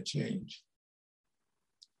climate change.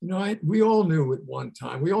 We all knew at one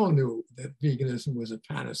time, we all knew that veganism was a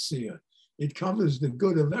panacea. It covers the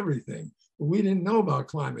good of everything. But we didn't know about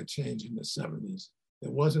climate change in the 70s.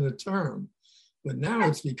 It wasn't a term. But now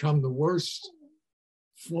it's become the worst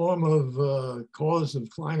form of cause of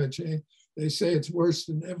climate change. They say it's worse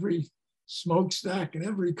than every smokestack and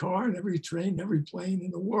every car and every train, every plane in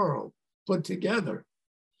the world put together.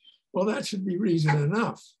 Well, that should be reason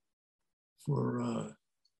enough for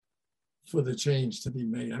the change to be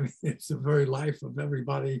made. I mean, it's the very life of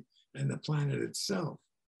everybody and the planet itself.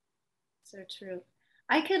 So true.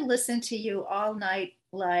 I could listen to you all night,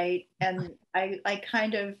 Light, and I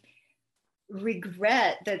kind of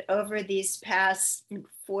regret that over these past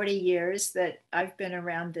 40 years that I've been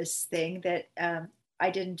around this thing that I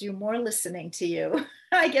didn't do more listening to you.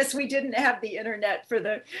 I guess we didn't have the internet for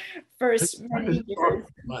the first many years.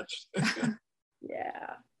 Much.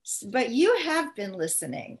 Yeah. But you have been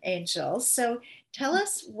listening, Angel. So tell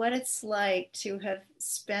us what it's like to have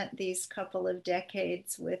spent these couple of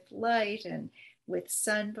decades with Light and with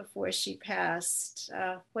Sun before she passed.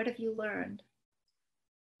 What have you learned?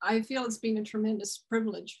 I feel it's been a tremendous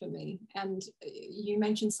privilege for me. And you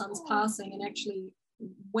mentioned Sun's passing, and actually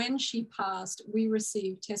when she passed, we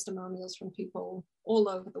received testimonials from people all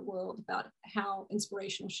over the world about how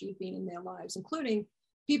inspirational she'd been in their lives, including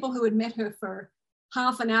people who had met her for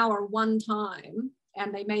half an hour one time,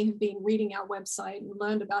 and they may have been reading our website and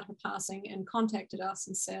learned about her passing and contacted us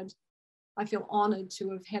and said, I feel honored to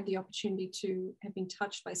have had the opportunity to have been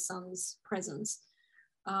touched by Sun's presence.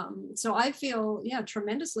 So I feel,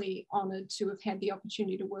 tremendously honored to have had the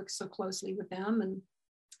opportunity to work so closely with them. And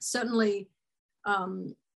certainly,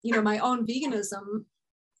 my own veganism,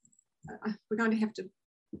 we're going to have to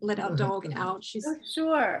let our dog out. She's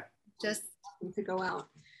sure. Just to go out.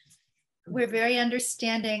 We're very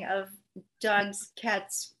understanding of dogs,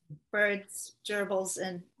 cats, birds, gerbils,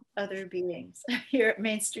 and other beings here at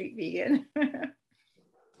Main Street Vegan.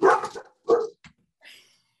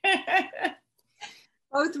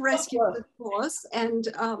 Both rescued, of course, and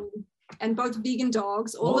both vegan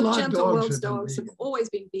dogs. All of Gentle World's dogs have always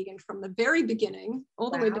been vegan from the very beginning,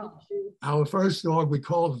 all the way back to... Our first dog we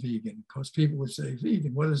called vegan because people would say,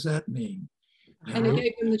 vegan, what does that mean? And it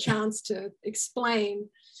gave them the chance to explain.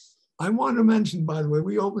 I want to mention, by the way,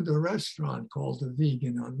 we opened a restaurant called The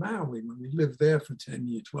Vegan on Maui when we lived there for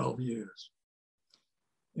 12 years,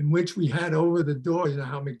 in which we had over the door, you know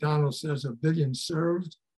how McDonald's says 1 billion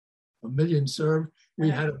served? 1 million served. We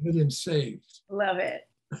had 1 million saved. Love it.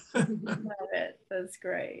 Love it. That's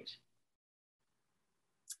great.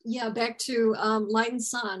 Yeah, back to Light and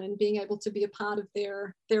Sun and being able to be a part of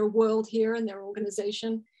their world here and their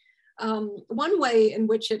organization. One way in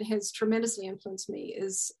which it has tremendously influenced me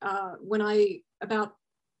is when about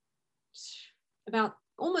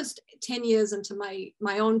almost 10 years into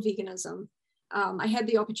my own veganism, I had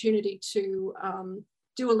the opportunity to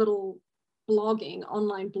do a little blogging,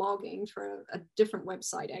 online blogging for a different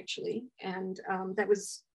website actually. And that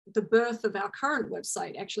was the birth of our current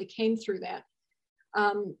website actually came through that.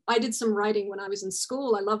 I did some writing when I was in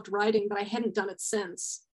school. I loved writing, but I hadn't done it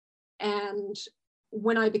since. And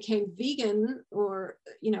when I became vegan, or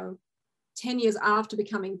 10 years after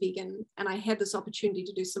becoming vegan, and I had this opportunity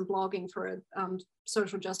to do some blogging for a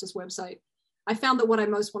social justice website, I found that what I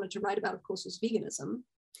most wanted to write about, of course, was veganism.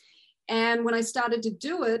 And when I started to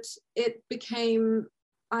do it,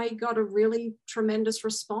 I got a really tremendous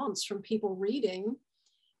response from people reading.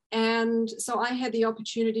 And so I had the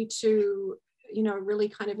opportunity to, really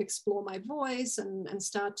kind of explore my voice and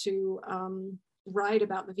start to write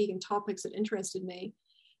about the vegan topics that interested me.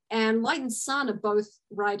 And Light and Sun are both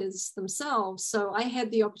writers themselves. So I had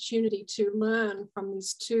the opportunity to learn from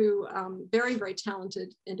these two very, very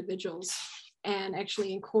talented individuals and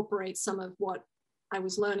actually incorporate some of what I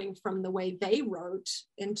was learning from the way they wrote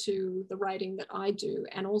into the writing that I do.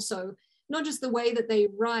 And also not just the way that they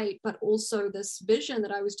write, but also this vision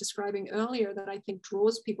that I was describing earlier that I think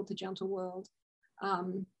draws people to Gentle World.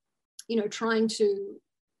 Trying to,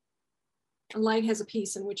 Light has a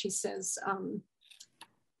piece in which he says,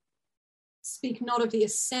 speak not of the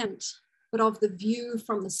ascent, but of the view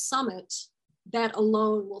from the summit, that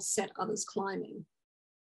alone will set others climbing.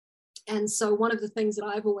 And so one of the things that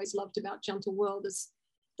I've always loved about Gentle World is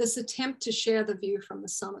this attempt to share the view from the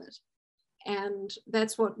summit. And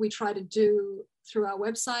that's what we try to do through our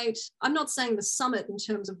website. I'm not saying the summit in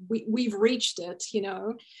terms of we've reached it,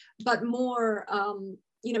 but more,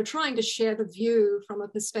 trying to share the view from a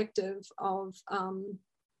perspective of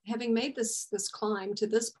having made this climb to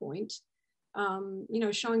this point,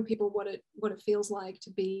 showing people what it feels like to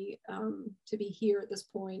be here at this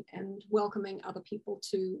point and welcoming other people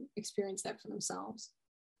to experience that for themselves.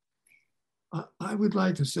 I would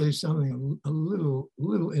like to say something a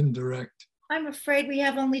little indirect. I'm afraid we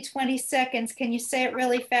have only 20 seconds. Can you say it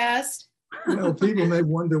really fast? Well, people may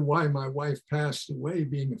wonder why my wife passed away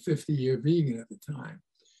being a 50-year vegan at the time.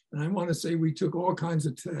 And I want to say we took all kinds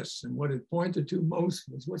of tests, and what it pointed to most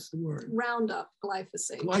was, what's the word? Roundup,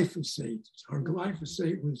 glyphosate. Glyphosate. Our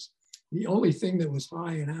glyphosate was the only thing that was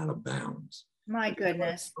high and out of bounds. My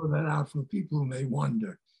goodness. Throw that out for people who may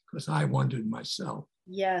wonder, because I wondered myself.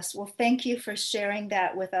 Yes. Well, thank you for sharing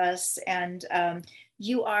that with us. And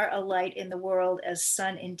you are a light in the world, as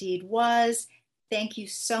Sun indeed was. Thank you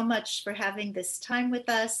so much for having this time with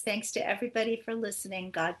us. Thanks to everybody for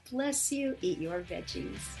listening. God bless you. Eat your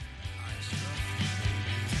veggies.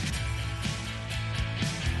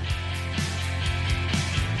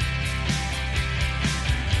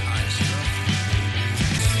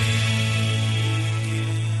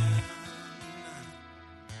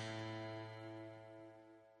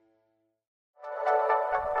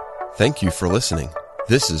 Thank you for listening.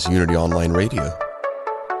 This is Unity Online Radio,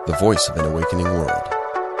 the voice of an awakening world.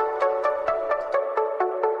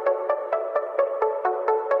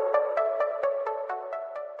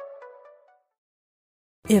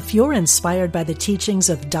 If you're inspired by the teachings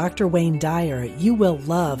of Dr. Wayne Dyer, you will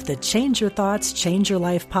love the Change Your Thoughts, Change Your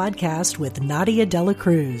Life podcast with Nadia Dela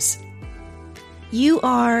Cruz. You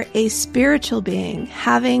are a spiritual being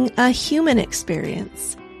having a human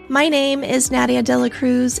experience. My name is Nadia Dela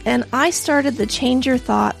Cruz, and I started the Change Your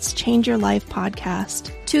Thoughts, Change Your Life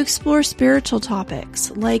podcast to explore spiritual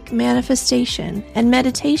topics like manifestation and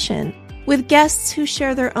meditation with guests who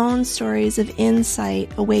share their own stories of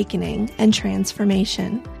insight, awakening, and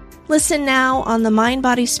transformation. Listen now on the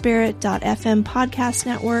mindbodyspirit.fm podcast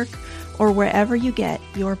network or wherever you get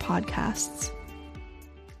your podcasts.